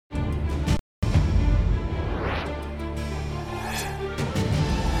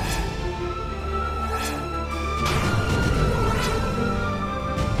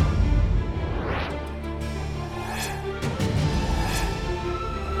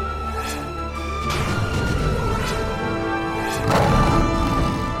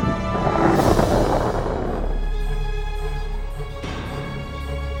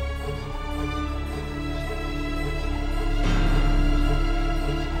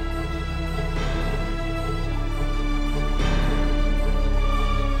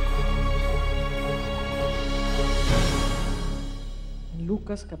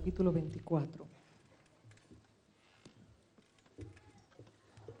Lucas capítulo 24.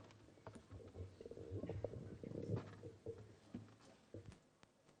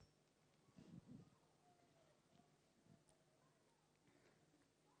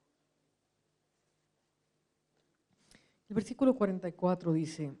 El versículo 44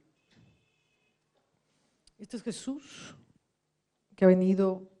 dice, este es Jesús que ha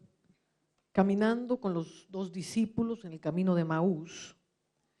venido caminando con los dos discípulos en el camino de Emaús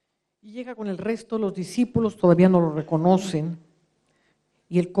y llega con el resto de los discípulos, todavía no lo reconocen,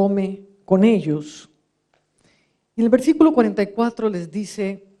 y él come con ellos. Y en el versículo 44 les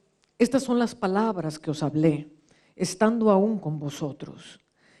dice, estas son las palabras que os hablé, estando aún con vosotros,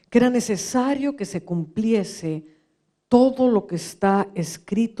 que era necesario que se cumpliese todo lo que está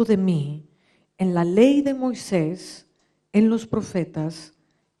escrito de mí en la ley de Moisés, en los profetas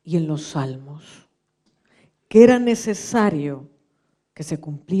y en los salmos. Que era necesario que se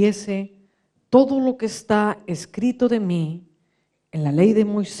cumpliese todo lo que está escrito de mí en la ley de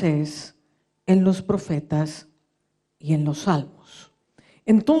Moisés, en los profetas y en los salmos.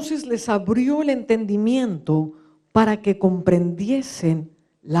 Entonces les abrió el entendimiento para que comprendiesen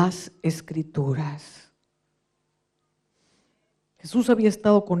las escrituras. Jesús había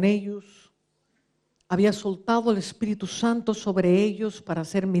estado con ellos, había soltado el Espíritu Santo sobre ellos para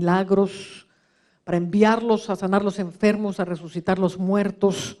hacer milagros, para enviarlos a sanar los enfermos, a resucitar los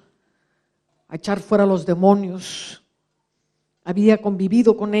muertos, a echar fuera los demonios. Había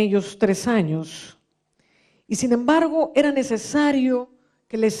convivido con ellos 3 años y sin embargo era necesario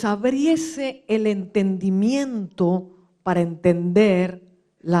que les abriese el entendimiento para entender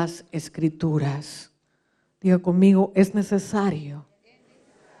las Escrituras. Diga conmigo, es necesario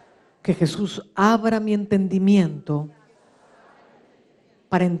que Jesús abra mi entendimiento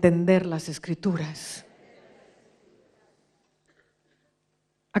para entender las Escrituras.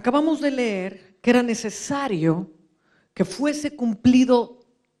 Acabamos de leer que era necesario que fuese cumplido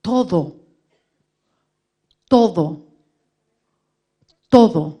todo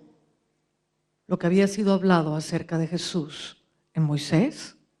lo que había sido hablado acerca de Jesús en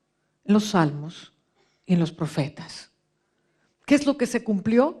Moisés, en los Salmos y en los profetas. ¿Qué es lo que se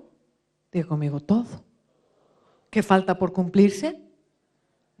cumplió? Diga conmigo, todo. ¿Qué falta por cumplirse?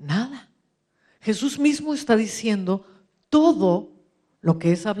 Nada. Jesús mismo está diciendo, todo lo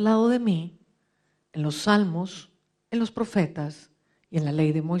que es hablado de mí en los Salmos, en los profetas y en la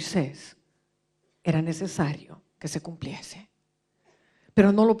ley de Moisés, era necesario que se cumpliese.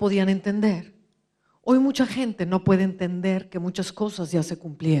 Pero no lo podían entender. Hoy mucha gente no puede entender que muchas cosas ya se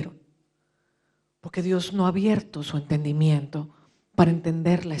cumplieron, porque Dios no ha abierto su entendimiento para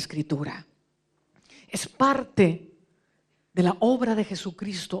entender la Escritura. Es parte de la obra de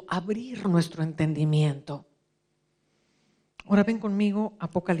Jesucristo abrir nuestro entendimiento. Ahora ven conmigo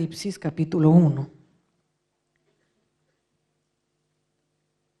Apocalipsis capítulo 1.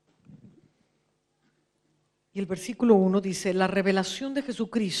 Y el versículo 1 dice, la revelación de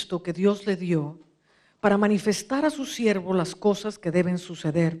Jesucristo que Dios le dio para manifestar a su siervo las cosas que deben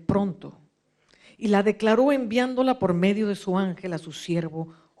suceder pronto. Y la declaró enviándola por medio de su ángel a su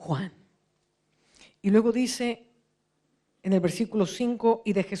siervo Juan. Y luego dice en el versículo 5,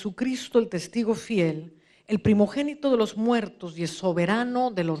 y de Jesucristo el testigo fiel, el primogénito de los muertos y el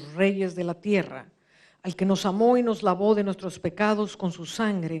soberano de los reyes de la tierra, al que nos amó y nos lavó de nuestros pecados con su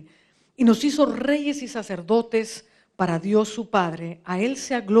sangre, y nos hizo reyes y sacerdotes para Dios su Padre. A Él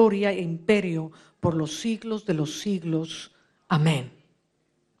sea gloria e imperio por los siglos de los siglos. Amén.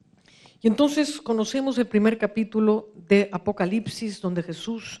 Y entonces conocemos el primer capítulo de Apocalipsis, donde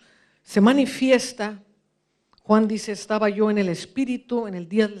Jesús se manifiesta. Juan dice, estaba yo en el Espíritu en el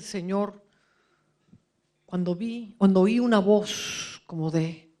día del Señor, cuando oí una voz como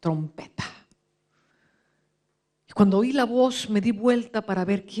de trompeta. Y cuando oí la voz me di vuelta para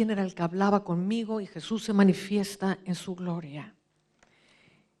ver quién era el que hablaba conmigo, y Jesús se manifiesta en su gloria.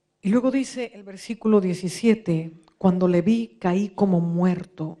 Y luego dice el versículo 17, cuando le vi caí como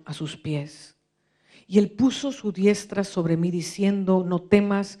muerto a sus pies. Y él puso su diestra sobre mí diciendo, no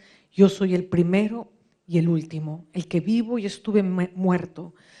temas, yo soy el primero y el último, el que vivo y estuve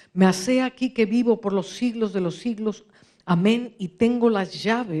muerto. Me hacé aquí que vivo por los siglos de los siglos. Amén. Y tengo las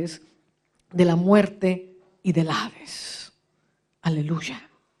llaves de la muerte y del Hades. Aleluya.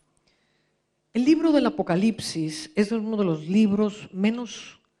 El libro del Apocalipsis es uno de los libros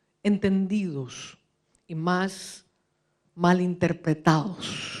menos entendidos y más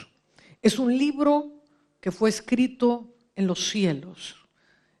malinterpretados. Es un libro que fue escrito en los cielos.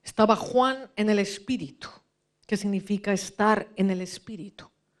 Estaba Juan en el Espíritu. ¿Qué significa estar en el Espíritu?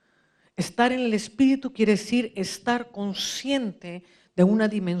 Estar en el Espíritu quiere decir estar consciente de una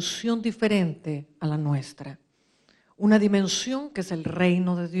dimensión diferente a la nuestra. Una dimensión que es el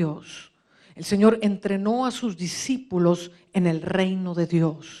reino de Dios. El Señor entrenó a sus discípulos en el reino de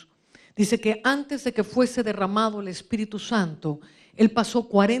Dios. Dice que antes de que fuese derramado el Espíritu Santo, Él pasó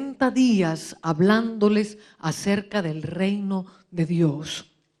 40 días hablándoles acerca del reino de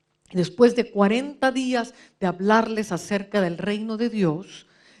Dios. Y después de 40 días de hablarles acerca del reino de Dios,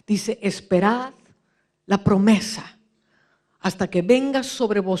 dice, esperad la promesa hasta que venga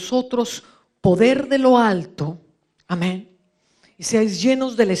sobre vosotros poder de lo alto. Amén. Y seáis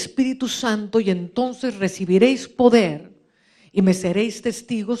llenos del Espíritu Santo y entonces recibiréis poder y me seréis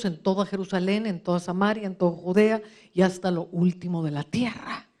testigos en toda Jerusalén, en toda Samaria, en toda Judea y hasta lo último de la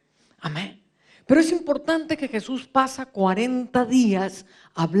tierra. Amén. Pero es importante que Jesús pasa 40 días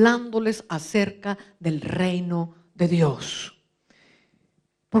hablándoles acerca del reino de Dios.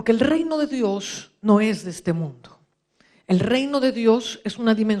 Porque el reino de Dios no es de este mundo. El reino de Dios es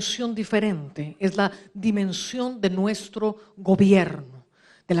una dimensión diferente, es la dimensión de nuestro gobierno.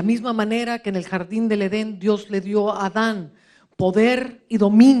 De la misma manera que en el jardín del Edén Dios le dio a Adán poder y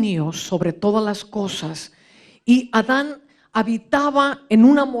dominio sobre todas las cosas. Y Adán habitaba en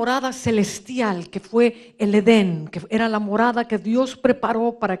una morada celestial que fue el Edén, que era la morada que Dios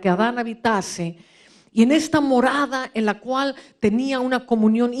preparó para que Adán habitase. Y en esta morada en la cual tenía una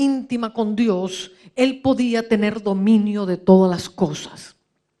comunión íntima con Dios, él podía tener dominio de todas las cosas.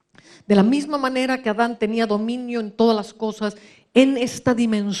 De la misma manera que Adán tenía dominio en todas las cosas, en esta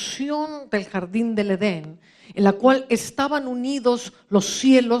dimensión del jardín del Edén, en la cual estaban unidos los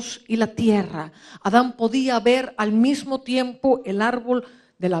cielos y la tierra, Adán podía ver al mismo tiempo el árbol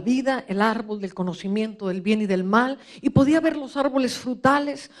de la vida, el árbol del conocimiento del bien y del mal, y podía ver los árboles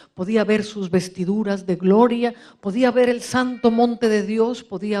frutales, podía ver sus vestiduras de gloria, podía ver el santo monte de Dios,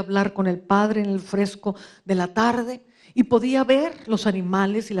 podía hablar con el Padre en el fresco de la tarde, y podía ver los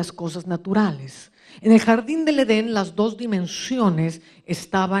animales y las cosas naturales. En el jardín del Edén las dos dimensiones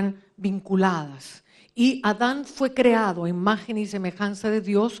estaban vinculadas, y Adán fue creado a imagen y semejanza de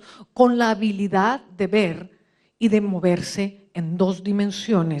Dios con la habilidad de ver y de moverse en dos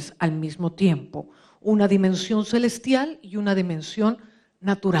dimensiones al mismo tiempo, una dimensión celestial y una dimensión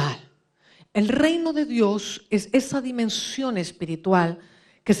natural. El reino de Dios es esa dimensión espiritual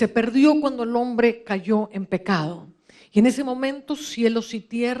que se perdió cuando el hombre cayó en pecado. Y en ese momento cielos y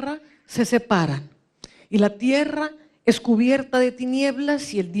tierra se separan. Y la tierra es cubierta de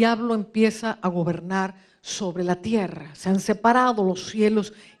tinieblas y el diablo empieza a gobernar sobre la tierra. Se han separado los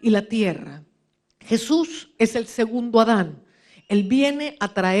cielos y la tierra. Jesús es el segundo Adán. Él viene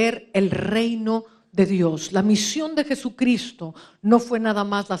a traer el reino de Dios. La misión de Jesucristo no fue nada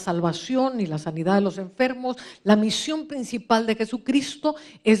más la salvación ni la sanidad de los enfermos. La misión principal de Jesucristo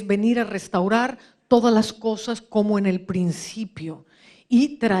es venir a restaurar todas las cosas como en el principio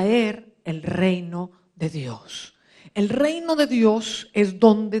y traer el reino de Dios. El reino de Dios es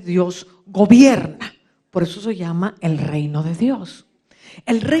donde Dios gobierna. Por eso se llama el reino de Dios.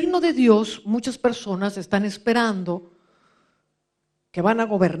 El reino de Dios, muchas personas están esperando que van a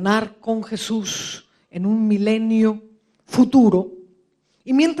gobernar con Jesús en un milenio futuro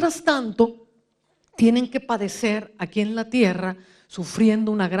y mientras tanto tienen que padecer aquí en la tierra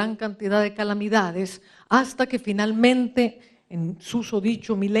sufriendo una gran cantidad de calamidades hasta que finalmente en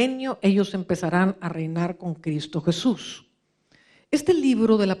susodicho milenio ellos empezarán a reinar con Cristo Jesús. Este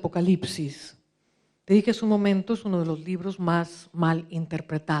libro del Apocalipsis, te dije hace un momento, es uno de los libros más mal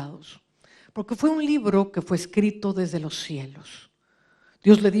interpretados, porque fue un libro que fue escrito desde los cielos.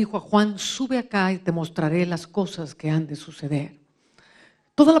 Dios le dijo a Juan, sube acá y te mostraré las cosas que han de suceder.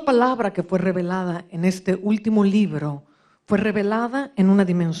 Toda la palabra que fue revelada en este último libro fue revelada en una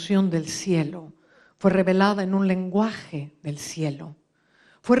dimensión del cielo, fue revelada en un lenguaje del cielo,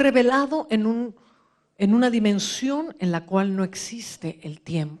 fue revelado en una dimensión en la cual no existe el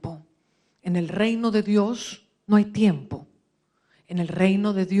tiempo. En el reino de Dios no hay tiempo. En el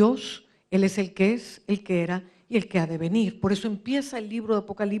reino de Dios, Él es, el que era y el que ha de venir. Por eso empieza el libro de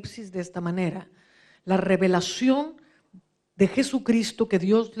Apocalipsis de esta manera. La revelación de Jesucristo que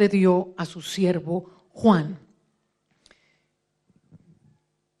Dios le dio a su siervo Juan.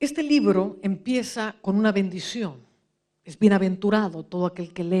 Este libro empieza con una bendición. Es bienaventurado todo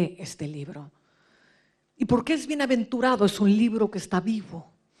aquel que lee este libro. ¿Y por qué es bienaventurado? Es un libro que está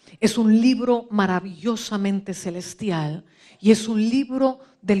vivo. Es un libro maravillosamente celestial y es un libro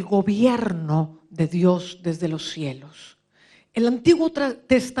del gobierno de Dios desde los cielos. El Antiguo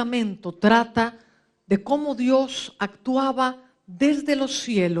Testamento trata de cómo Dios actuaba desde los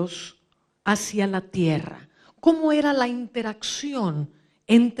cielos hacia la tierra, cómo era la interacción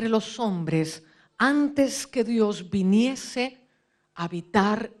entre los hombres antes que Dios viniese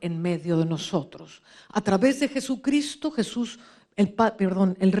habitar en medio de nosotros. A través de Jesucristo,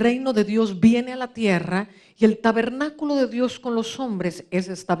 el reino de Dios viene a la tierra y el tabernáculo de Dios con los hombres es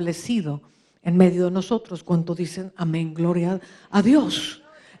establecido en medio de nosotros. ¿Cuánto dicen amén? Gloria a Dios.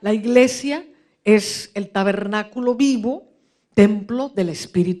 La iglesia es el tabernáculo vivo, templo del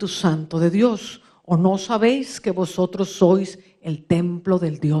Espíritu Santo de Dios. ¿O no sabéis que vosotros sois el templo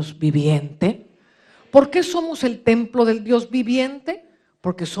del Dios viviente? ¿Por qué somos el templo del Dios viviente?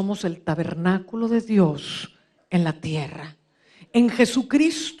 Porque somos el tabernáculo de Dios en la tierra. En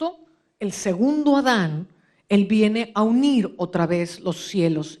Jesucristo, el segundo Adán, Él viene a unir otra vez los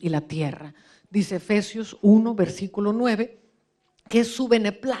cielos y la tierra. Dice Efesios 1, versículo 9, que es su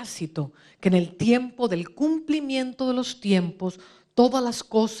beneplácito, que en el tiempo del cumplimiento de los tiempos, todas las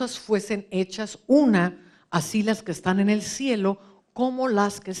cosas fuesen hechas una, así las que están en el cielo como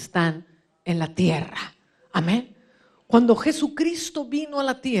las que están en la tierra. Amén. Cuando Jesucristo vino a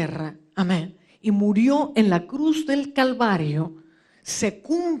la tierra, amén, y murió en la cruz del Calvario, se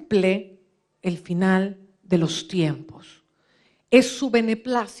cumple el final de los tiempos. Es su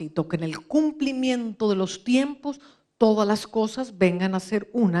beneplácito que en el cumplimiento de los tiempos todas las cosas vengan a ser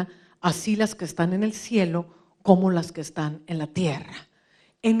una, así las que están en el cielo como las que están en la tierra.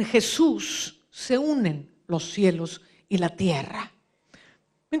 En Jesús se unen los cielos y la tierra.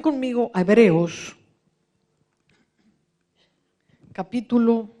 Ven conmigo a Hebreos,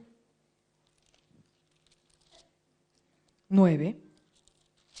 capítulo 9.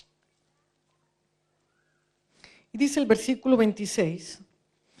 Y dice el versículo 26,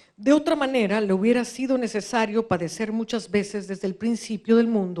 de otra manera le hubiera sido necesario padecer muchas veces desde el principio del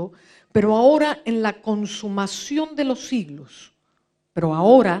mundo, pero ahora en la consumación de los siglos,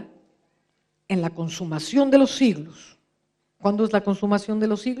 ¿cuándo es la consumación de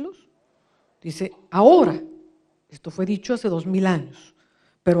los siglos? Dice ahora, esto fue dicho hace 2000 años,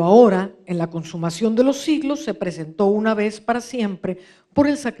 pero ahora en la consumación de los siglos se presentó una vez para siempre por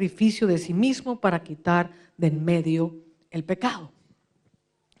el sacrificio de sí mismo para quitar de en medio el pecado.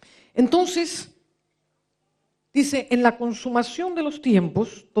 Entonces, dice, en la consumación de los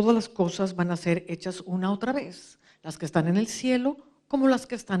tiempos, todas las cosas van a ser hechas una otra vez, las que están en el cielo como las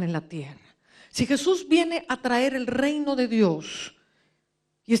que están en la tierra. Si Jesús viene a traer el reino de Dios,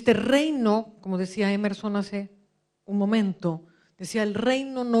 y este reino, como decía Emerson hace un momento, decía, el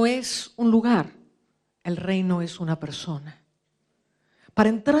reino no es un lugar, el reino es una persona. Para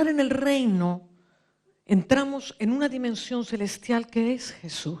entrar en el reino, entramos en una dimensión celestial que es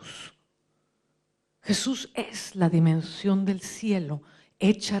Jesús. Jesús es la dimensión del cielo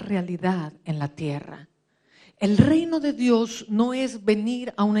hecha realidad en la tierra. El reino de Dios no es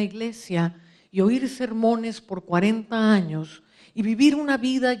venir a una iglesia y oír sermones por 40 años y vivir una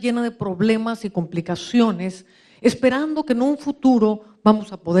vida llena de problemas y complicaciones, esperando que en un futuro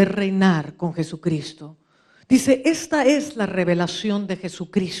vamos a poder reinar con Jesucristo. Dice, esta es la revelación de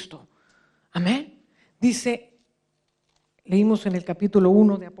Jesucristo. Amén. Dice, leímos en el capítulo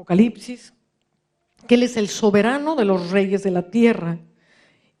 1 de Apocalipsis, que Él es el soberano de los reyes de la tierra.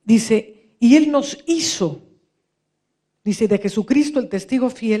 Dice, y Él nos hizo, dice, de Jesucristo el testigo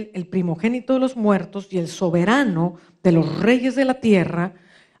fiel, el primogénito de los muertos y el soberano de los reyes de la tierra,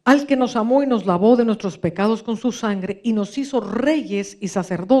 al que nos amó y nos lavó de nuestros pecados con su sangre y nos hizo reyes y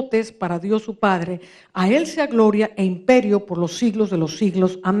sacerdotes para Dios su Padre. A Él sea gloria e imperio por los siglos de los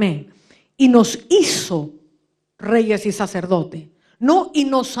siglos. Amén. Y nos hizo reyes y sacerdotes, no y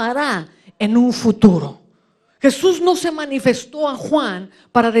nos hará en un futuro. Jesús no se manifestó a Juan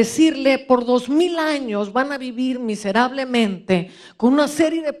para decirle por 2000 años van a vivir miserablemente con una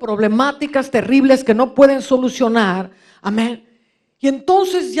serie de problemáticas terribles que no pueden solucionar. Amén. Y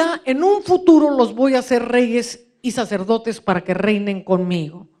entonces ya en un futuro los voy a hacer reyes y sacerdotes para que reinen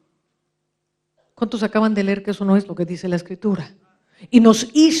conmigo. ¿Cuántos acaban de leer que eso no es lo que dice la Escritura? Y nos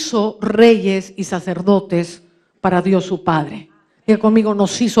hizo reyes y sacerdotes para Dios su Padre. Diga conmigo,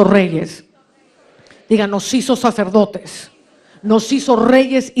 nos hizo reyes. Diga, nos hizo sacerdotes. Nos hizo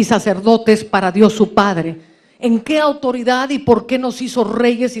reyes y sacerdotes para Dios su Padre. ¿En qué autoridad y por qué nos hizo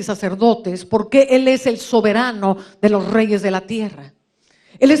reyes y sacerdotes? Porque Él es el soberano de los reyes de la tierra.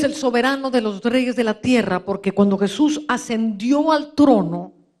 Él es el soberano de los reyes de la tierra porque cuando Jesús ascendió al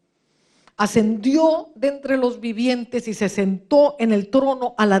trono, ascendió de entre los vivientes y se sentó en el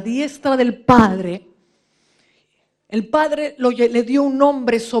trono a la diestra del Padre. El Padre le dio un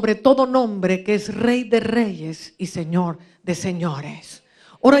nombre sobre todo nombre, que es Rey de Reyes y Señor de Señores.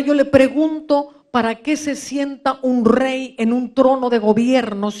 Ahora yo le pregunto, ¿para qué se sienta un rey en un trono de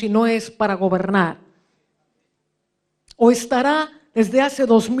gobierno si no es para gobernar? ¿O estará desde hace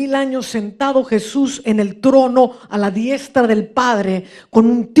 2000 años sentado Jesús en el trono a la diestra del Padre, con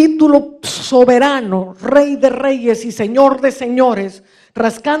un título soberano, Rey de Reyes y Señor de Señores,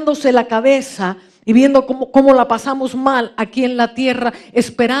 rascándose la cabeza y viendo cómo la pasamos mal aquí en la tierra,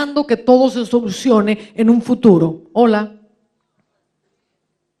 esperando que todo se solucione en un futuro. Hola.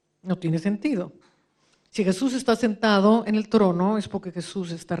 No tiene sentido. Si Jesús está sentado en el trono, es porque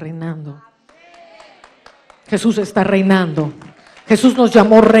Jesús está reinando. Jesús está reinando. Jesús nos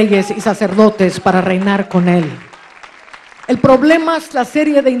llamó reyes y sacerdotes para reinar con Él. El problema es la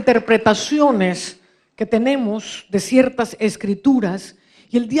serie de interpretaciones que tenemos de ciertas escrituras,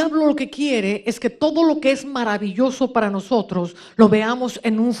 y el diablo lo que quiere es que todo lo que es maravilloso para nosotros lo veamos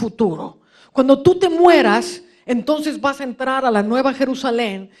en un futuro. Cuando tú te mueras, entonces vas a entrar a la Nueva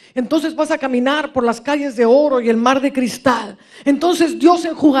Jerusalén, entonces vas a caminar por las calles de oro y el mar de cristal, entonces Dios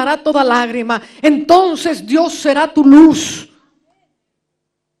enjugará toda lágrima, entonces Dios será tu luz.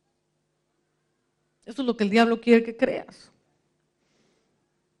 Eso es lo que el diablo quiere que creas.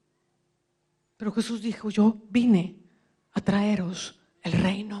 Pero Jesús dijo: yo vine a traeros el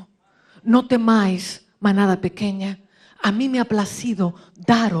reino. No temáis, manada pequeña, a mí me ha placido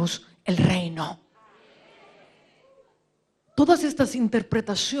daros el reino. Todas estas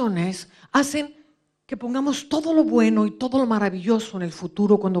interpretaciones hacen que pongamos todo lo bueno y todo lo maravilloso en el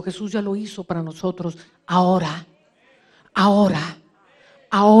futuro, cuando Jesús ya lo hizo para nosotros ahora,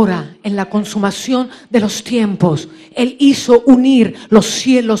 en la consumación de los tiempos. Él hizo unir los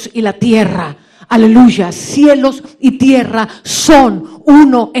cielos y la tierra. Aleluya, cielos y tierra son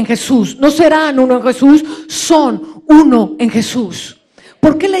uno en Jesús. No serán uno en Jesús, son uno en Jesús.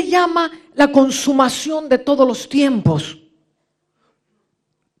 ¿Por qué le llama la consumación de todos los tiempos?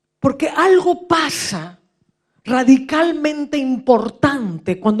 Porque algo pasa radicalmente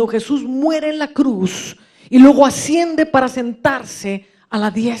importante cuando Jesús muere en la cruz y luego asciende para sentarse a la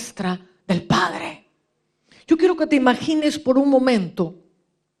diestra del Padre. Yo quiero que te imagines por un momento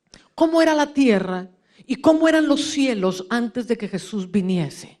cómo era la tierra y cómo eran los cielos antes de que Jesús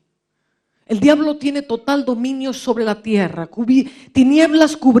viniese. El diablo tiene total dominio sobre la tierra.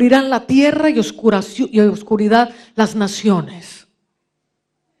 Tinieblas cubrirán la tierra y oscuridad las naciones.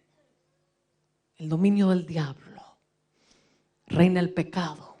 El dominio del diablo. Reina el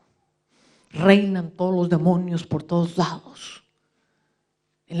pecado. Reinan todos los demonios por todos lados.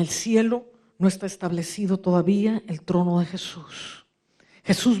 En el cielo no está establecido todavía el trono de Jesús.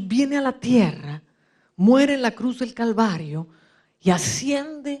 Jesús viene a la tierra, muere en la cruz del Calvario y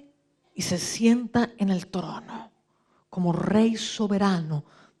asciende y se sienta en el trono como Rey soberano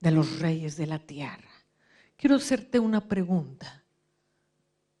de los reyes de la tierra. Quiero hacerte una pregunta.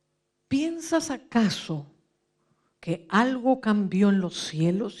 ¿Piensas acaso que algo cambió en los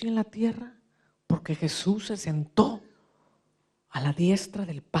cielos y en la tierra porque Jesús se sentó a la diestra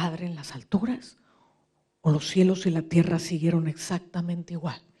del Padre en las alturas? ¿O los cielos y la tierra siguieron exactamente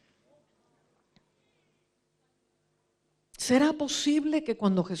igual? ¿Será posible que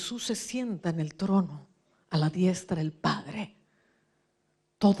cuando Jesús se sienta en el trono a la diestra del Padre,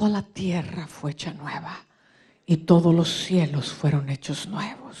 toda la tierra fue hecha nueva y todos los cielos fueron hechos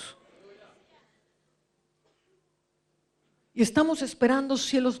nuevos? Y estamos esperando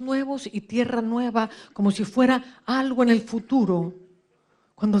cielos nuevos y tierra nueva como si fuera algo en el futuro,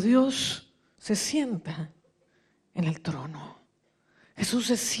 cuando Dios se sienta en el trono. Jesús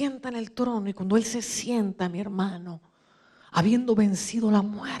se sienta en el trono, y cuando Él se sienta, mi hermano, habiendo vencido la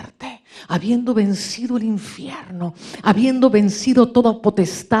muerte, habiendo vencido el infierno, habiendo vencido toda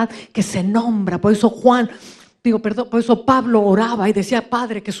potestad que se nombra. Por eso por eso Pablo oraba y decía: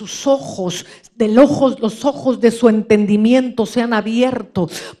 Padre, que los ojos de su entendimiento sean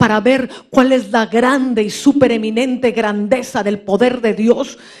abiertos para ver cuál es la grande y supereminente grandeza del poder de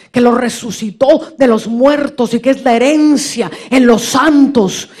Dios, que lo resucitó de los muertos y que es la herencia en los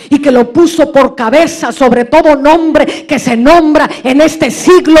santos, y que lo puso por cabeza sobre todo nombre que se nombra en este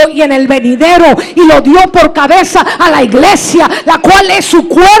siglo y en el venidero, y lo dio por cabeza a la iglesia, la cual es su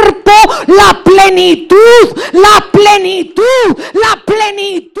cuerpo, la plenitud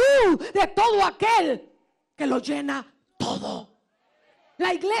de todo aquel que lo llena todo.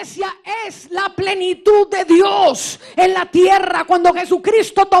 La iglesia es la plenitud de Dios en la tierra. Cuando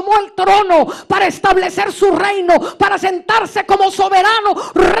Jesucristo tomó el trono para establecer su reino, para sentarse como soberano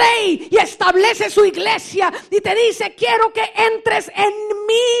rey, y establece su iglesia y te dice: quiero que entres en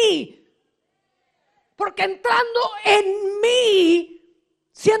mí, porque entrando en mí,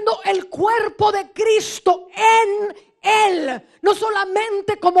 siendo el cuerpo de Cristo Él, no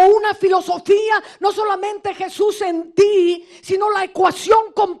solamente como una filosofía, no solamente Jesús en ti, sino la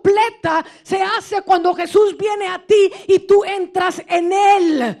ecuación completa se hace cuando Jesús viene a ti y tú entras en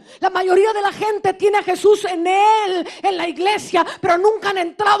Él. La mayoría de la gente tiene a Jesús en Él, en la iglesia, pero nunca han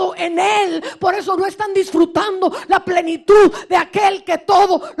entrado en Él. Por eso no están disfrutando la plenitud de aquel que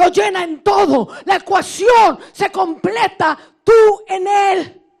todo lo llena en todo. La ecuación se completa, tú en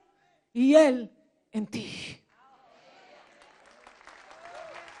Él y Él en ti.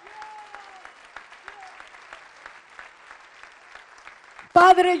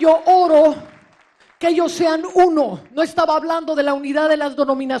 Padre, yo oro que ellos sean uno. No estaba hablando de la unidad de las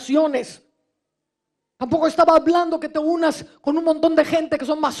denominaciones. Tampoco estaba hablando que te unas con un montón de gente que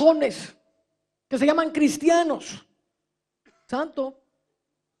son masones, que se llaman cristianos. Santo.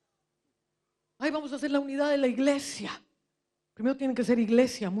 Ay, vamos a hacer la unidad de la iglesia. Primero tienen que ser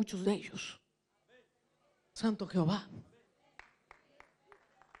iglesia, muchos de ellos. Santo Jehová.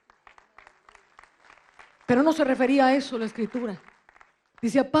 Pero no se refería a eso la escritura.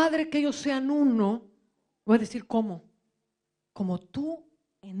 Dice, Padre, que ellos sean uno. Voy a decir cómo. Como tú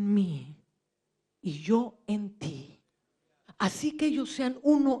en mí y yo en ti. Así que ellos sean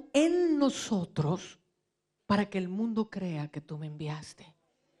uno en nosotros para que el mundo crea que tú me enviaste.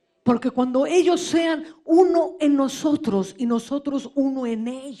 Porque cuando ellos sean uno en nosotros y nosotros uno en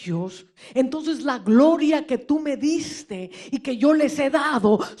ellos, entonces la gloria que tú me diste y que yo les he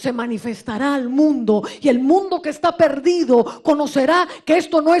dado se manifestará al mundo. Y el mundo que está perdido conocerá que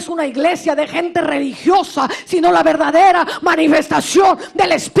esto no es una iglesia de gente religiosa, sino la verdadera manifestación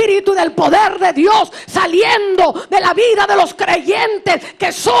del Espíritu y del poder de Dios saliendo de la vida de los creyentes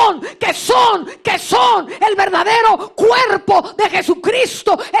que son el verdadero cuerpo de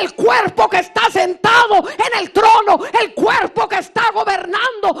Jesucristo, el cuerpo que está sentado en el trono, el cuerpo que está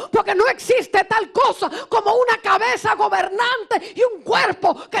gobernando, porque no existe tal cosa como una cabeza gobernante y un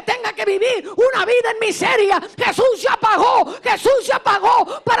cuerpo que tenga que vivir una vida en miseria. Jesús se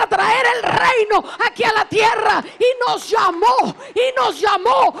apagó para traer el reino aquí a la tierra y nos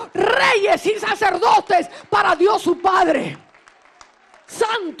llamó reyes y sacerdotes para Dios su Padre.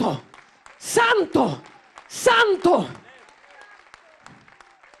 Santo, santo, santo.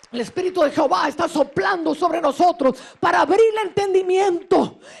 El Espíritu de Jehová está soplando sobre nosotros para abrir el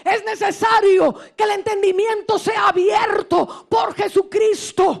entendimiento. Es necesario que el entendimiento sea abierto por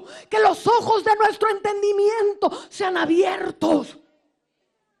Jesucristo. Que los ojos de nuestro entendimiento sean abiertos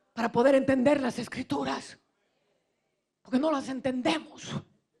para poder entender las Escrituras. Porque no las entendemos.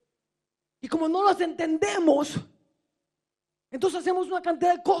 Y como no las entendemos, entonces hacemos una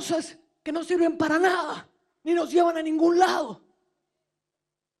cantidad de cosas que no sirven para nada, ni nos llevan a ningún lado.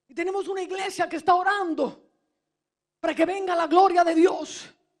 Y tenemos una iglesia que está orando para que venga la gloria de Dios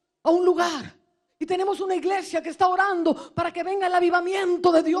a un lugar. Y tenemos una iglesia que está orando para que venga el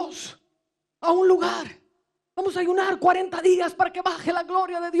avivamiento de Dios a un lugar. Vamos a ayunar 40 días para que baje la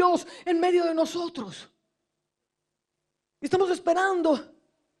gloria de Dios en medio de nosotros. Y estamos esperando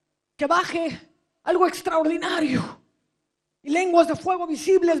que baje algo extraordinario. Y lenguas de fuego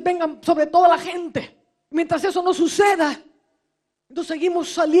visibles vengan sobre toda la gente. Mientras eso no suceda, entonces seguimos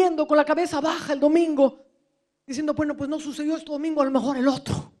saliendo con la cabeza baja el domingo, diciendo, bueno, pues no sucedió este domingo, a lo mejor el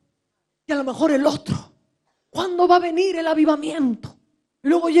otro. Y a lo mejor el otro. ¿Cuándo va a venir el avivamiento? Y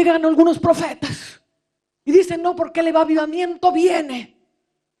luego llegan algunos profetas y dicen, no, porque el avivamiento viene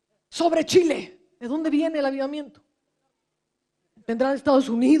sobre Chile. ¿De dónde viene el avivamiento? ¿Vendrá de Estados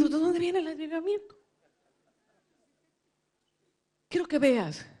Unidos? ¿De dónde viene el avivamiento? Quiero que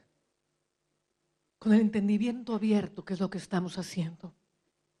veas con el entendimiento abierto qué es lo que estamos haciendo.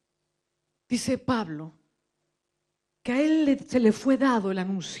 Dice Pablo que a él se le fue dado el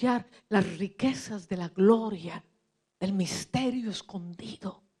anunciar las riquezas de la gloria del misterio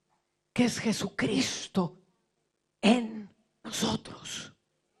escondido, que es Jesucristo en nosotros,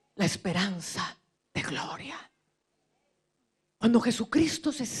 la esperanza de gloria. Cuando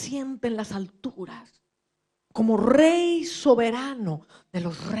Jesucristo se siente en las alturas como Rey soberano de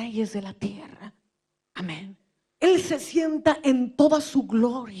los reyes de la tierra, amén, Él se sienta en toda su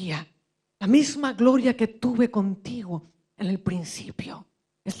gloria. La misma gloria que tuve contigo en el principio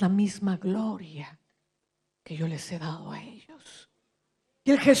es la misma gloria que yo les he dado a ellos. Y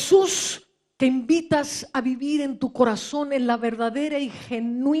el Jesús que invitas a vivir en tu corazón es la verdadera y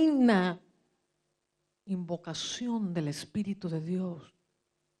genuina invocación del Espíritu de Dios.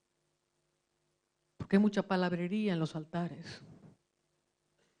 Porque hay mucha palabrería en los altares,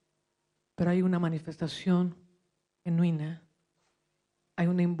 pero hay una manifestación genuina. Hay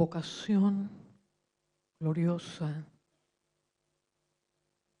una invocación gloriosa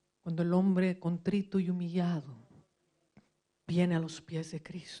cuando el hombre contrito y humillado viene a los pies de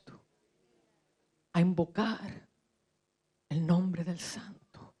Cristo a invocar el nombre del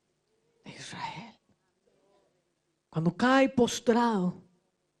Santo de Israel. Cuando cae postrado,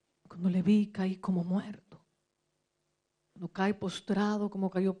 cuando le vi, caí como muerto. Cuando cae postrado como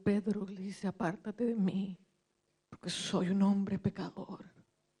cayó Pedro, le dice: apártate de mí, porque soy un hombre pecador.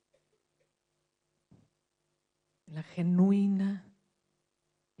 La genuina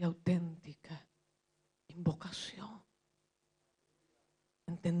y auténtica invocación,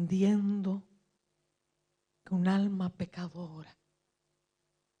 entendiendo que un alma pecadora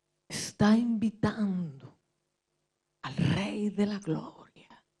está invitando al Rey de la Gloria,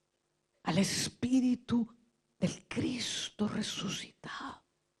 al Espíritu del Cristo resucitado,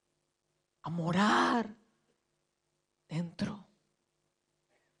 a morar dentro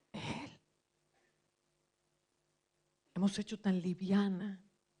de Él. Hemos hecho tan liviana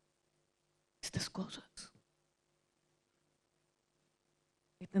estas cosas.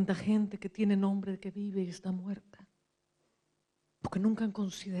 Hay tanta gente que tiene nombre de que vive y está muerta, porque nunca han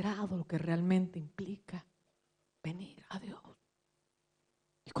considerado lo que realmente implica venir a Dios.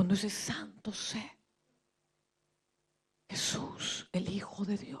 Y cuando ese santo ser, Jesús, el Hijo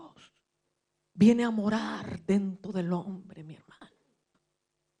de Dios, viene a morar dentro del hombre, mi hermano.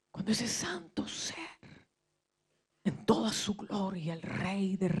 Cuando ese santo ser, en toda su gloria, el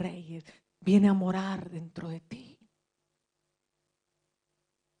Rey de Reyes, viene a morar dentro de ti,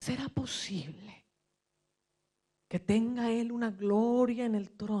 ¿será posible que tenga Él una gloria en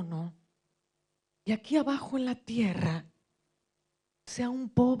el trono y aquí abajo en la tierra sea un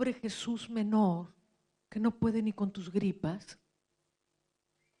pobre Jesús menor que no puede ni con tus gripas?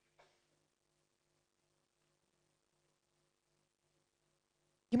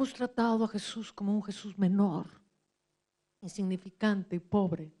 Y hemos tratado a Jesús como un Jesús menor, insignificante y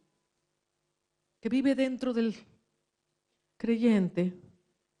pobre, que vive dentro del creyente,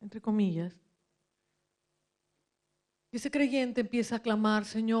 entre comillas. Y ese creyente empieza a clamar: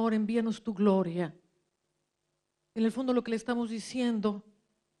 Señor, envíanos tu gloria. En el fondo lo que le estamos diciendo: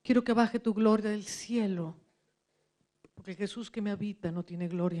 quiero que baje tu gloria del cielo, porque el Jesús que me habita no tiene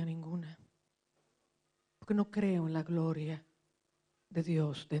gloria ninguna, porque no creo en la gloria de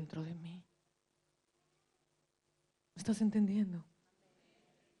Dios dentro de mí. ¿Me estás entendiendo?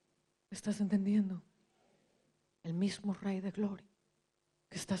 ¿Me estás entendiendo? El mismo Rey de Gloria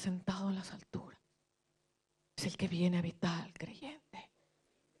que está sentado en las alturas es el que viene a habitar al creyente,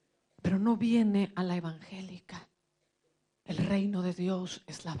 pero no viene a la evangélica. El reino de Dios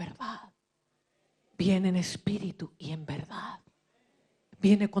es la verdad. Viene en espíritu y en verdad.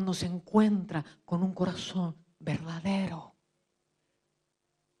 Viene cuando se encuentra con un corazón verdadero,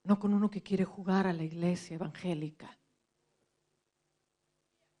 no con uno que quiere jugar a la iglesia evangélica.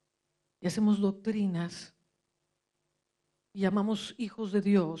 Y hacemos doctrinas y llamamos hijos de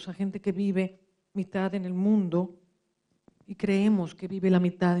Dios a gente que vive mitad en el mundo y creemos que vive la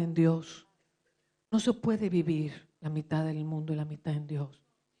mitad en Dios. No se puede vivir la mitad en el mundo y la mitad en Dios.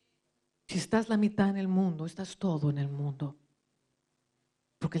 Si estás la mitad en el mundo, estás todo en el mundo.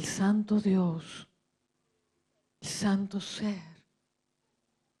 Porque el santo Dios, el santo ser,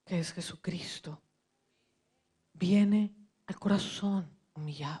 que es Jesucristo, viene al corazón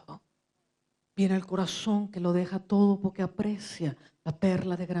humillado. Viene al corazón que lo deja todo porque aprecia la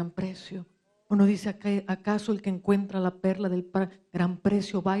perla de gran precio. Uno dice: ¿acaso el que encuentra la perla del gran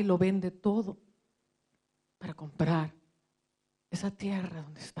precio va y lo vende todo para comprar esa tierra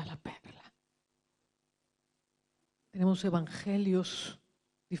donde está la perla? Tenemos evangelios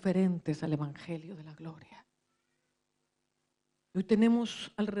diferentes al evangelio de la gloria. Hoy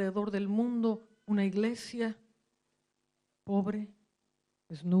tenemos alrededor del mundo una iglesia pobre,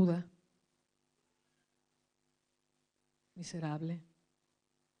 desnuda, miserable,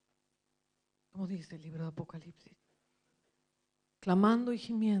 como dice el libro de Apocalipsis, clamando y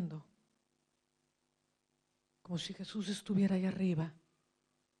gimiendo, como si Jesús estuviera ahí arriba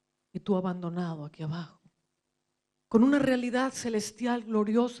y tú abandonado aquí abajo, con una realidad celestial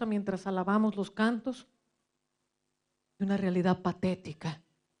gloriosa mientras alabamos los cantos y una realidad patética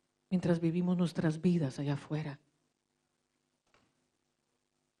mientras vivimos nuestras vidas allá afuera.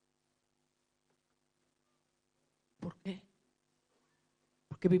 ¿Por qué?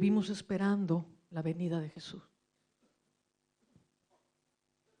 Porque vivimos esperando la venida de Jesús.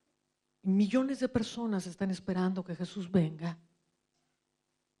 Y millones de personas están esperando que Jesús venga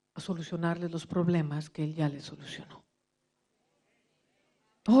a solucionarles los problemas que Él ya les solucionó.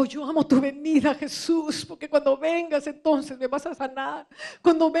 Oh, yo amo tu venida, Jesús, porque cuando vengas entonces me vas a sanar.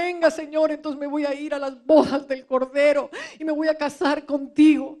 Cuando vengas, Señor, entonces me voy a ir a las bodas del Cordero y me voy a casar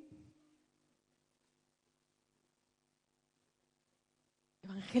contigo.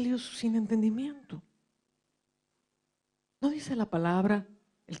 evangelios sin entendimiento. ¿No dice la palabra,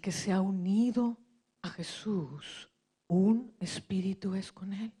 el que se ha unido a Jesús, un espíritu es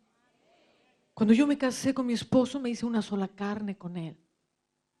con él? Cuando yo me casé con mi esposo, me hice una sola carne con él.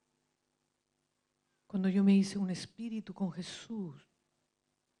 Cuando yo me hice un espíritu con Jesús,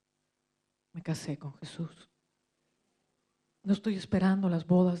 me casé con Jesús. No estoy esperando las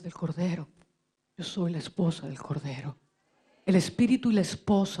bodas del Cordero. Yo soy la esposa del Cordero. El espíritu y la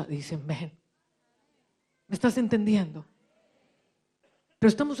esposa dicen, ven. ¿Me estás entendiendo? Pero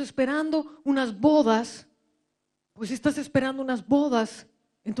estamos esperando unas bodas. Pues si estás esperando unas bodas,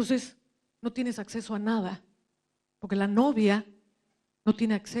 entonces no tienes acceso a nada. Porque la novia no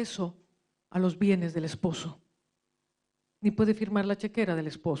tiene acceso a los bienes del esposo. Ni puede firmar la chequera del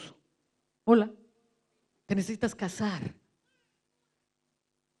esposo. Hola, te necesitas casar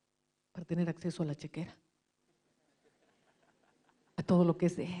para tener acceso a la chequera, a todo lo que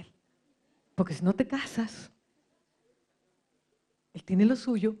es de él. Porque si no te casas, él tiene lo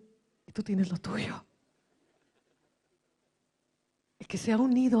suyo y tú tienes lo tuyo. El que se ha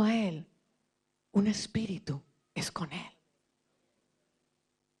unido a él, un espíritu es con él.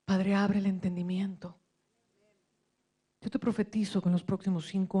 Padre, abre el entendimiento. Yo te profetizo que en los próximos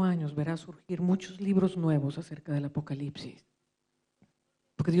 5 años verás surgir muchos libros nuevos acerca del Apocalipsis.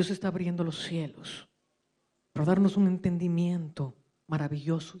 Porque Dios está abriendo los cielos para darnos un entendimiento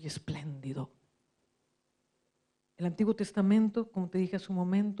maravilloso y espléndido. El Antiguo Testamento, como te dije hace un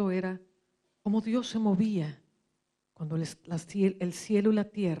momento, era como Dios se movía cuando el cielo y la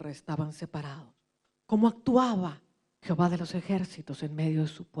tierra estaban separados. Cómo actuaba Jehová de los ejércitos en medio de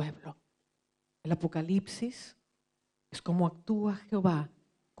su pueblo. El Apocalipsis es como actúa Jehová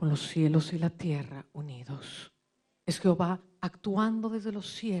con los cielos y la tierra unidos. Es Jehová actuando desde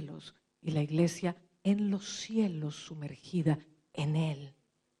los cielos y la iglesia en los cielos sumergida en él,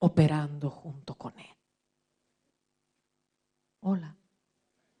 operando junto con él. Hola.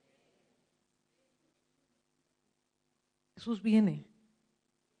 Jesús viene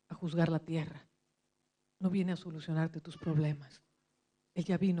a juzgar la tierra. No viene a solucionarte tus problemas. Él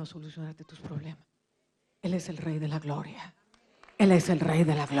ya vino a solucionarte tus problemas. Él es el Rey de la gloria. Él es el Rey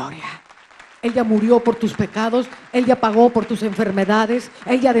de la gloria. Él ya murió por tus pecados. Él ya pagó por tus enfermedades.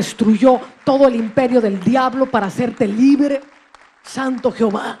 Él ya destruyó todo el imperio del diablo para hacerte libre. Santo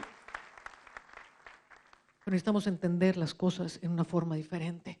Jehová. Pero necesitamos entender las cosas en una forma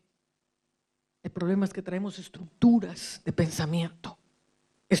diferente. El problema es que traemos estructuras de pensamiento.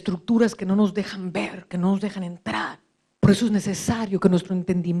 Estructuras que no nos dejan ver, que no nos dejan entrar. Por eso es necesario que nuestro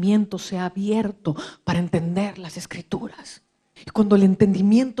entendimiento sea abierto para entender las Escrituras. Y cuando el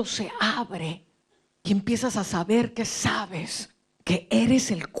entendimiento se abre y empiezas a saber que sabes que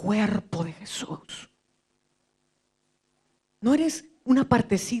eres el cuerpo de Jesús. No eres una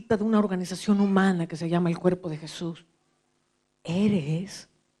partecita de una organización humana que se llama el cuerpo de Jesús. Eres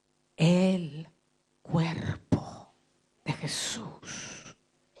el cuerpo de Jesús,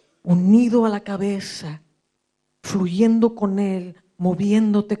 unido a la cabeza, fluyendo con Él,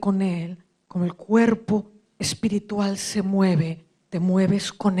 moviéndote con Él, como el cuerpo espiritual se mueve, te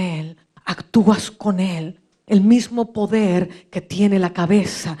mueves con Él, actúas con Él. El mismo poder que tiene la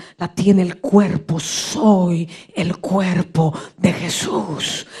cabeza, la tiene el cuerpo. Soy el cuerpo de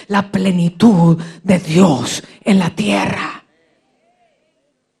Jesús, la plenitud de Dios en la tierra.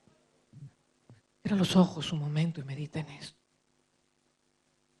 Cierra los ojos un momento y medita en esto.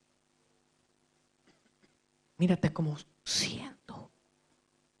 Mírate como siendo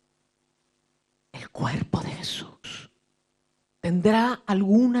el cuerpo de Jesús. ¿Tendrá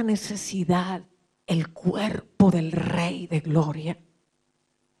alguna necesidad el cuerpo del Rey de Gloria?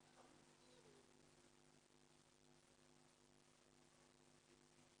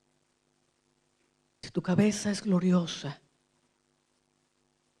 Si tu cabeza es gloriosa,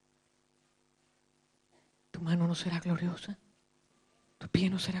 tu mano no será gloriosa, tu pie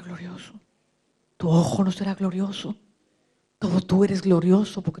no será glorioso, tu ojo no será glorioso. Todo tú eres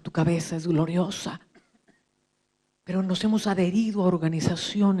glorioso porque tu cabeza es gloriosa. Pero nos hemos adherido a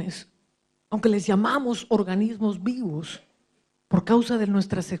organizaciones, aunque les llamamos organismos vivos, por causa de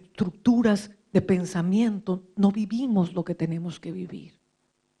nuestras estructuras de pensamiento, no vivimos lo que tenemos que vivir.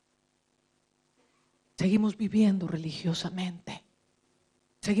 Seguimos viviendo religiosamente.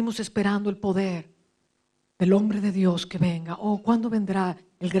 Seguimos esperando el poder del hombre de Dios que venga. Oh, ¿cuándo vendrá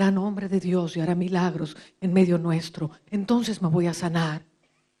el gran hombre de Dios y hará milagros en medio nuestro? Entonces me voy a sanar.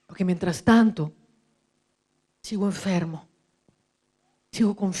 Porque mientras tanto, sigo enfermo.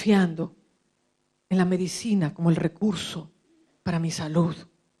 Sigo confiando en la medicina como el recurso para mi salud.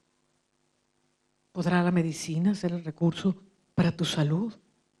 ¿Podrá la medicina ser el recurso para tu salud?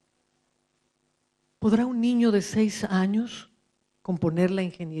 ¿Podrá un niño de 6 años componer la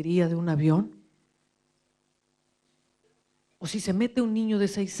ingeniería de un avión? O si se mete un niño de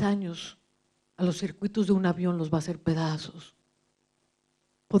 6 años a los circuitos de un avión, los va a hacer pedazos.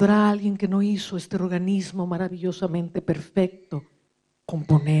 ¿Podrá alguien que no hizo este organismo maravillosamente perfecto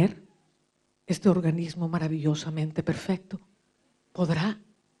componer este organismo maravillosamente perfecto? ¿Podrá?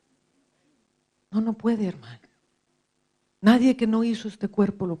 No, no puede, hermano. Nadie que no hizo este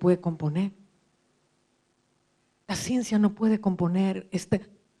cuerpo lo puede componer. La ciencia no puede componer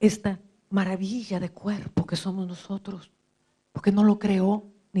esta maravilla de cuerpo que somos nosotros, porque no lo creó,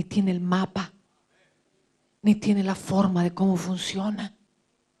 ni tiene el mapa, ni tiene la forma de cómo funciona.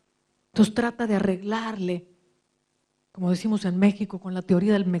 Entonces trata de arreglarle, como decimos en México, con la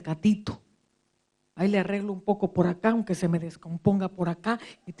teoría del mecatito. Ahí le arreglo un poco por acá, aunque se me descomponga por acá,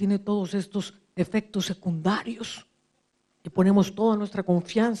 y tiene todos estos efectos secundarios. Y ponemos toda nuestra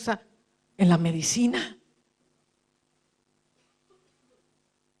confianza en la medicina.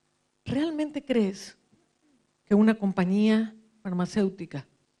 ¿Realmente crees que una compañía farmacéutica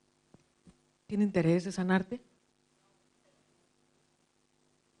tiene interés de sanarte?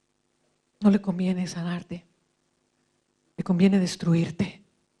 No le conviene sanarte, le conviene destruirte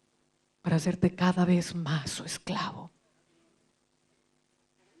para hacerte cada vez más su esclavo.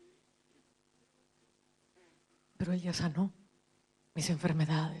 Pero Él ya sanó mis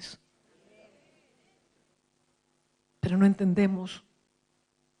enfermedades. Pero no entendemos.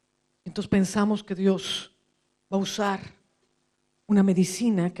 Entonces pensamos que Dios va a usar una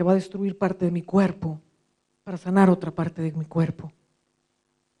medicina que va a destruir parte de mi cuerpo para sanar otra parte de mi cuerpo.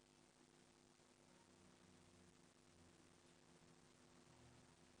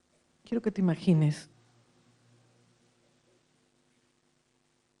 Quiero que te imagines.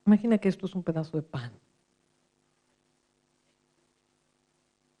 Imagina que esto es un pedazo de pan.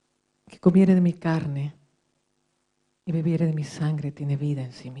 Que comiere de mi carne y bebiere de mi sangre tiene vida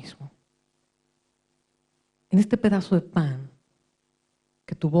en sí mismo. En este pedazo de pan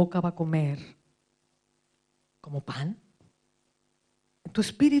que tu boca va a comer como pan, en tu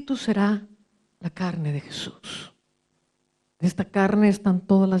espíritu será la carne de Jesús. En esta carne están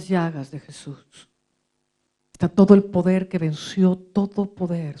todas las llagas de Jesús. Está todo el poder que venció todo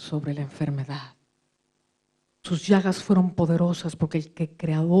poder sobre la enfermedad. Sus llagas fueron poderosas porque el que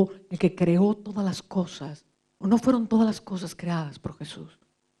creó todas las cosas, o no fueron todas las cosas creadas por Jesús.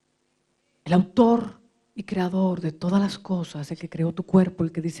 El autor y creador de todas las cosas, el que creó tu cuerpo,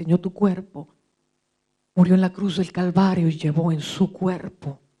 el que diseñó tu cuerpo, murió en la cruz del Calvario y llevó en su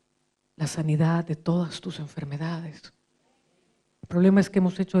cuerpo la sanidad de todas tus enfermedades. El problema es que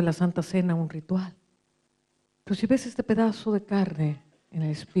hemos hecho de la Santa Cena un ritual. Pero si ves este pedazo de carne en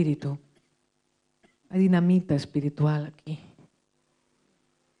el espíritu, hay dinamita espiritual aquí.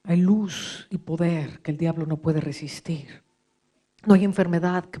 Hay luz y poder que el diablo no puede resistir. No hay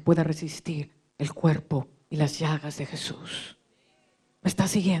enfermedad que pueda resistir el cuerpo y las llagas de Jesús. ¿Me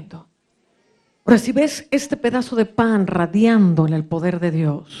estás siguiendo? Ahora, si ves este pedazo de pan radiando en el poder de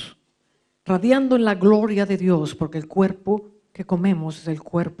Dios, radiando en la gloria de Dios, porque el cuerpo que comemos es el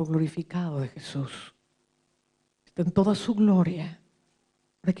cuerpo glorificado de Jesús. Está en toda su gloria.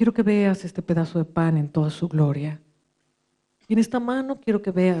 Ahora quiero que veas este pedazo de pan en toda su gloria. Y en esta mano quiero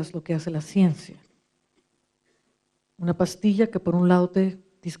que veas lo que hace la ciencia. Una pastilla que por un lado te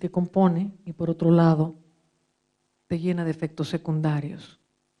dice que compone y por otro lado te llena de efectos secundarios.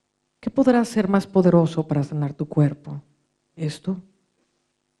 ¿Qué podrá ser más poderoso para sanar tu cuerpo? ¿Esto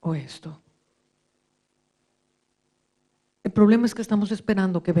o esto? El problema es que estamos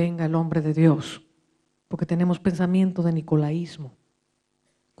esperando que venga el hombre de Dios, porque tenemos pensamiento de nicolaísmo.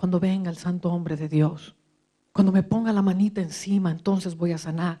 Cuando venga el santo hombre de Dios, cuando me ponga la manita encima, entonces voy a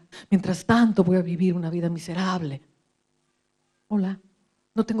sanar. Mientras tanto voy a vivir una vida miserable. Hola,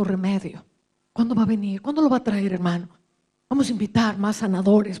 no tengo remedio. ¿Cuándo va a venir? ¿Cuándo lo va a traer, hermano? Vamos a invitar más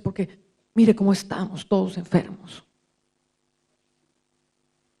sanadores porque mire cómo estamos todos enfermos.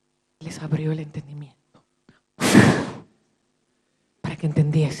 Les abrió el entendimiento para que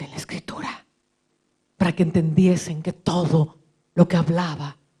entendiesen la Escritura, para que entendiesen que todo lo que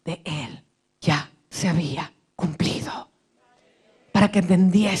hablaba de Él ya se había cumplido, para que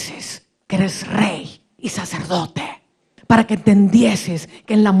entendieses que eres rey y sacerdote, para que entendieses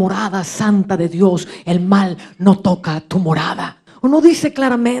que en la morada santa de Dios el mal no toca tu morada. ¿O no dice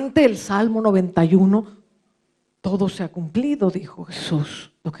claramente el Salmo 91? Todo se ha cumplido, dijo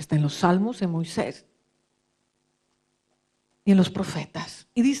Jesús, lo que está en los Salmos, en Moisés y en los profetas.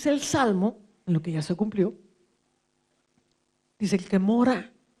 Y dice el Salmo, en lo que ya se cumplió, dice el que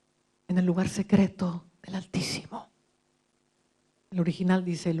mora en el lugar secreto del Altísimo. El original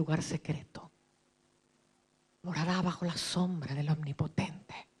dice el lugar secreto. morará bajo la sombra del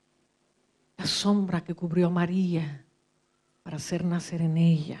Omnipotente. La sombra que cubrió a María para hacer nacer en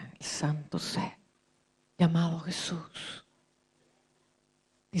ella el santo ser llamado Jesús.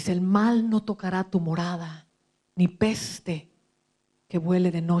 Dice, el mal no tocará tu morada, ni peste que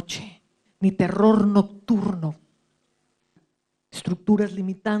vuele de noche, ni terror nocturno. Estructuras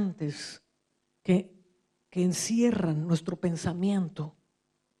limitantes que encierran nuestro pensamiento.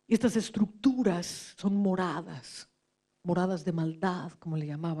 Y estas estructuras son moradas de maldad, como le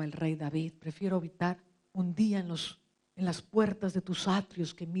llamaba el rey David. Prefiero habitar un día en las puertas de tus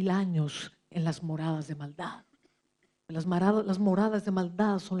atrios que 1000 años en las moradas de maldad. Las moradas de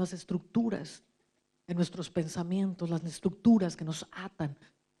maldad son las estructuras de nuestros pensamientos, las estructuras que nos atan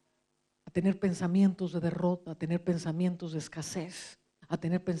a tener pensamientos de derrota, a tener pensamientos de escasez, a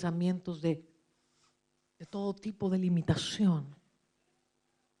tener pensamientos de todo tipo de limitación.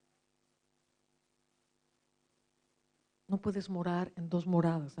 No puedes morar en 2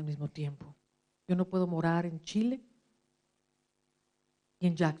 moradas al mismo tiempo. Yo no puedo morar en Chile y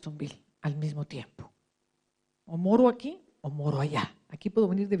en Jacksonville al mismo tiempo. O moro aquí o moro allá. Aquí puedo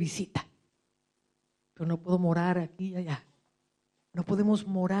venir de visita, pero no puedo morar aquí y allá. No podemos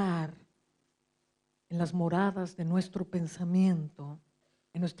morar en las moradas de nuestro pensamiento,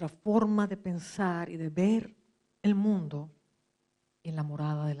 en nuestra forma de pensar y de ver el mundo, y en la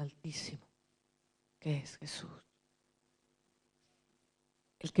morada del Altísimo, que es Jesús.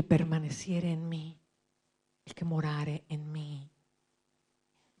 El que permaneciere en mí, el que morare en mí.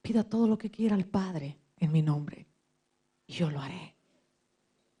 Pida todo lo que quiera al Padre en mi nombre y yo lo haré.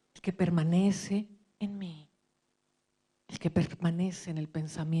 El que permanece en mí, el que permanece en el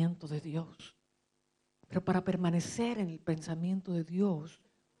pensamiento de Dios. Pero para permanecer en el pensamiento de Dios,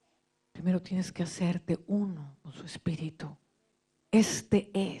 primero tienes que hacerte uno con su Espíritu. Este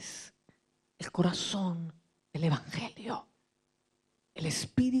es el corazón del Evangelio. El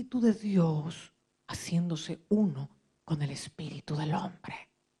Espíritu de Dios haciéndose uno con el Espíritu del hombre,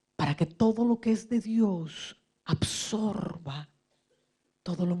 para que todo lo que es de Dios absorba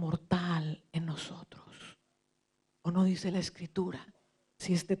todo lo mortal en nosotros. ¿O no dice la Escritura?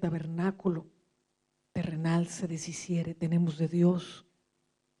 Si este tabernáculo terrenal se deshiciere, tenemos de Dios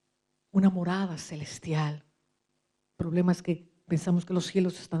una morada celestial. El problema es que pensamos que los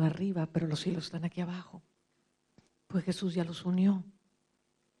cielos están arriba, pero los cielos están aquí abajo. Pues Jesús ya los unió.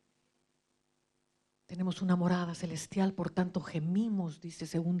 Tenemos una morada celestial, por tanto gemimos, dice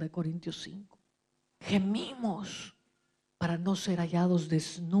 2 Corintios 5. Gemimos para no ser hallados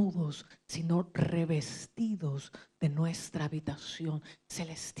desnudos, sino revestidos de nuestra habitación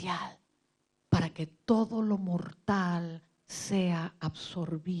celestial, para que todo lo mortal sea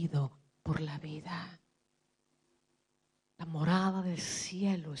absorbido por la vida. La morada del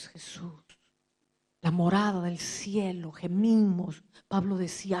cielo es Jesús. La morada del cielo, gemimos. Pablo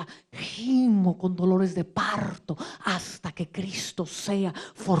decía, gimo con dolores de parto hasta que Cristo sea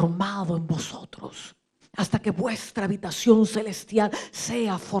formado en vosotros. Hasta que vuestra habitación celestial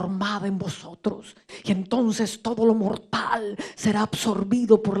sea formada en vosotros. Y entonces todo lo mortal será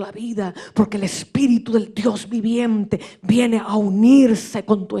absorbido por la vida, porque el Espíritu del Dios viviente viene a unirse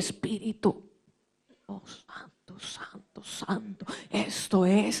con tu espíritu. Oh, santo, santo, santo. Esto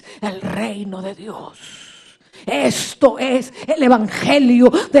es el reino de Dios. Esto es el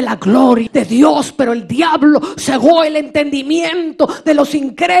evangelio de la gloria de Dios, pero el diablo cegó el entendimiento de los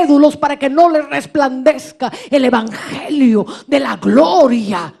incrédulos para que no les resplandezca el evangelio de la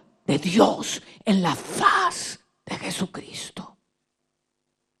gloria de Dios en la faz de Jesucristo.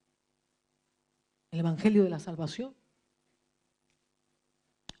 El evangelio de la salvación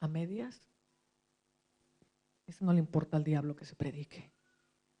a medias, eso no le importa al diablo que se predique.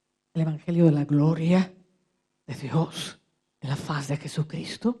 El evangelio de la gloria de Dios en la faz de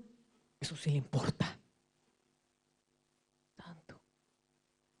Jesucristo, eso sí le importa. Santo,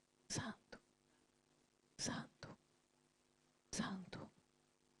 santo, santo, santo.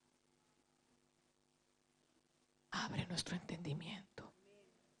 Abre nuestro entendimiento.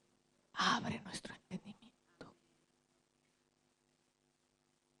 Abre nuestro entendimiento.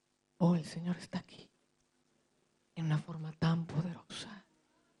 Oh, el Señor está aquí en una forma tan poderosa.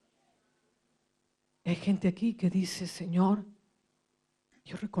 Hay gente aquí que dice, Señor,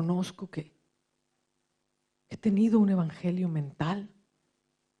 yo reconozco que he tenido un evangelio mental.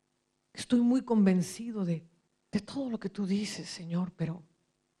 Estoy muy convencido de todo lo que tú dices, Señor, pero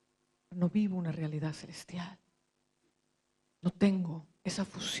no vivo una realidad celestial. No tengo esa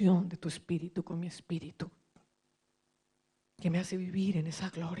fusión de tu espíritu con mi espíritu que me hace vivir en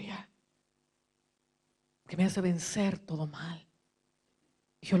esa gloria, que me hace vencer todo mal.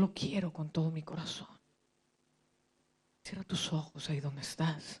 Yo lo quiero con todo mi corazón. Cierra tus ojos ahí donde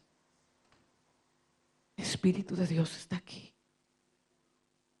estás. El Espíritu de Dios está aquí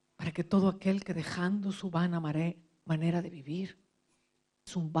para que todo aquel que dejando su vana manera de vivir,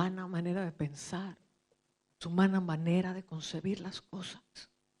 su vana manera de pensar, su vana manera de concebir las cosas,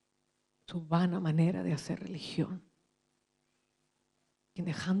 su vana manera de hacer religión, y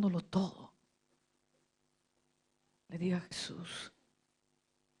dejándolo todo, le diga a Jesús: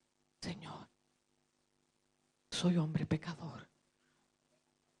 Señor, soy hombre pecador.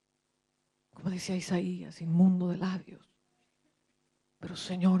 Como decía Isaías, inmundo de labios. Pero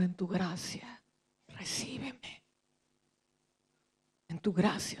Señor, en tu gracia, recíbeme. En tu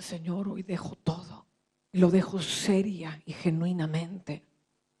gracia, Señor, hoy dejo todo. Y lo dejo seria y genuinamente.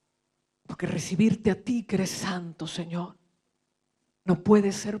 Porque recibirte a ti, que eres santo, Señor, no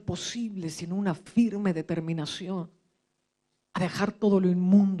puede ser posible sin una firme determinación a dejar todo lo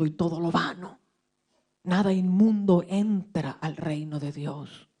inmundo y todo lo vano. Nada inmundo entra al reino de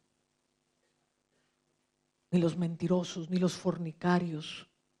Dios. Ni los mentirosos, ni los fornicarios,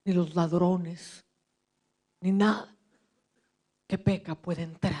 ni los ladrones, ni nada que peca puede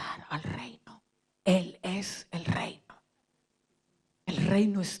entrar al reino. Él es el reino. El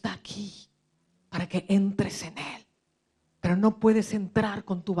reino está aquí para que entres en él. Pero no puedes entrar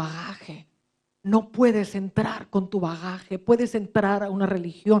con tu bagaje. No puedes entrar con tu bagaje. Puedes entrar a una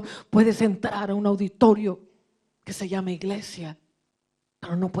religión, puedes entrar a un auditorio que se llama iglesia,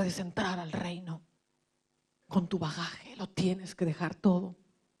 pero no puedes entrar al reino con tu bagaje. Lo tienes que dejar todo.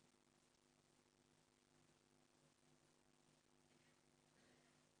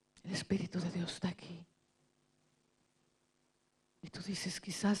 El Espíritu de Dios está aquí. Y tú dices: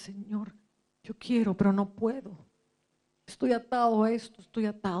 quizás, Señor, yo quiero, pero no puedo. Estoy atado a esto, estoy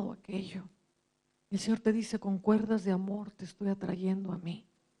atado a aquello. El Señor te dice: con cuerdas de amor te estoy atrayendo a mí.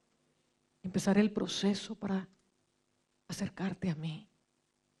 Empezaré el proceso para acercarte a mí.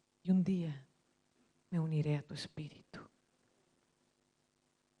 Y un día me uniré a tu espíritu.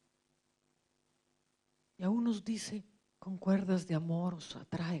 Y a unos dice: con cuerdas de amor os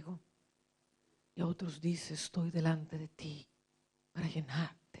atraigo. Y a otros dice: estoy delante de ti para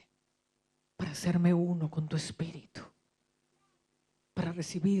llenarte, para hacerme uno con tu espíritu, para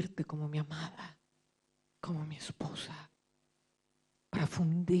recibirte como mi amada, como mi esposa, para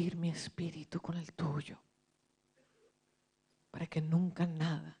fundir mi espíritu con el tuyo, para que nunca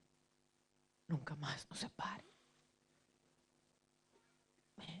nada, nunca más nos separe.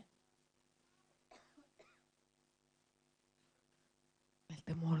 El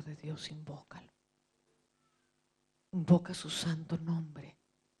temor de Dios, invócalo. Invoca su santo nombre.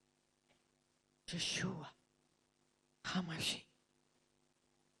 Yeshua HaMashiach,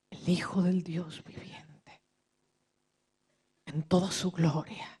 el Hijo del Dios viviente, en toda su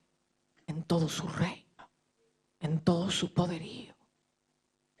gloria, en todo su reino, en todo su poderío,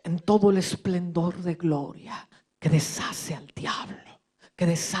 en todo el esplendor de gloria que deshace al diablo, que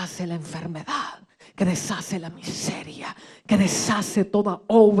deshace la enfermedad, que deshace la miseria, que deshace toda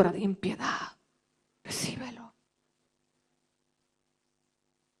obra de impiedad. Recíbelo.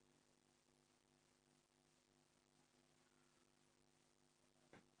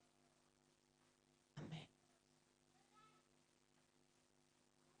 Amén.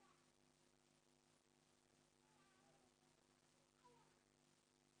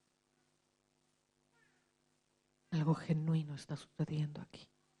 Algo genuino está sucediendo aquí.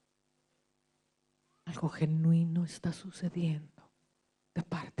 Algo genuino está sucediendo de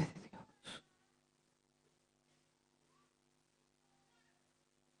parte de Dios.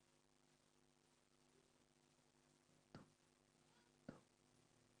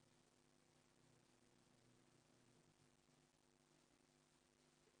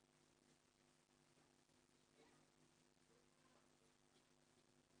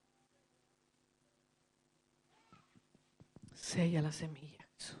 Sella la semilla,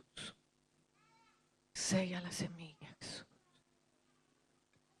 Jesús. Sella la semilla, Jesús.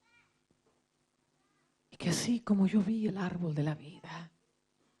 Y que así como yo vi el árbol de la vida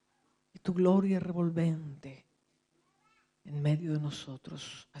y tu gloria revolvente en medio de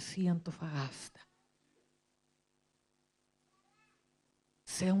nosotros, así Antofagasta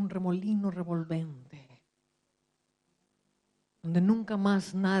sea un remolino revolvente, donde nunca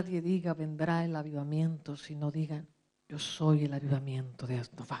más nadie diga vendrá el avivamiento, sino digan: yo soy el avivamiento de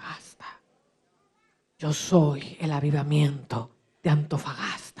Antofagasta. Yo soy el avivamiento de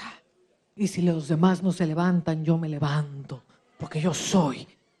Antofagasta. Y si los demás no se levantan, yo me levanto, porque yo soy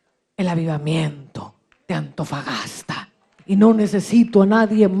el avivamiento de Antofagasta. Y no necesito a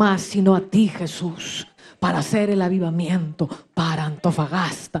nadie más sino a ti, Jesús, para hacer el avivamiento para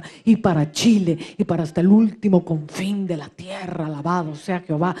Antofagasta y para Chile y para hasta el último confín de la tierra. Alabado sea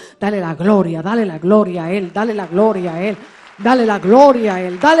Jehová. Dale la gloria a Él, dale la gloria a Él, dale la gloria a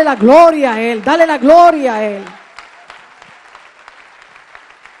Él, dale la gloria a Él, dale la gloria a Él.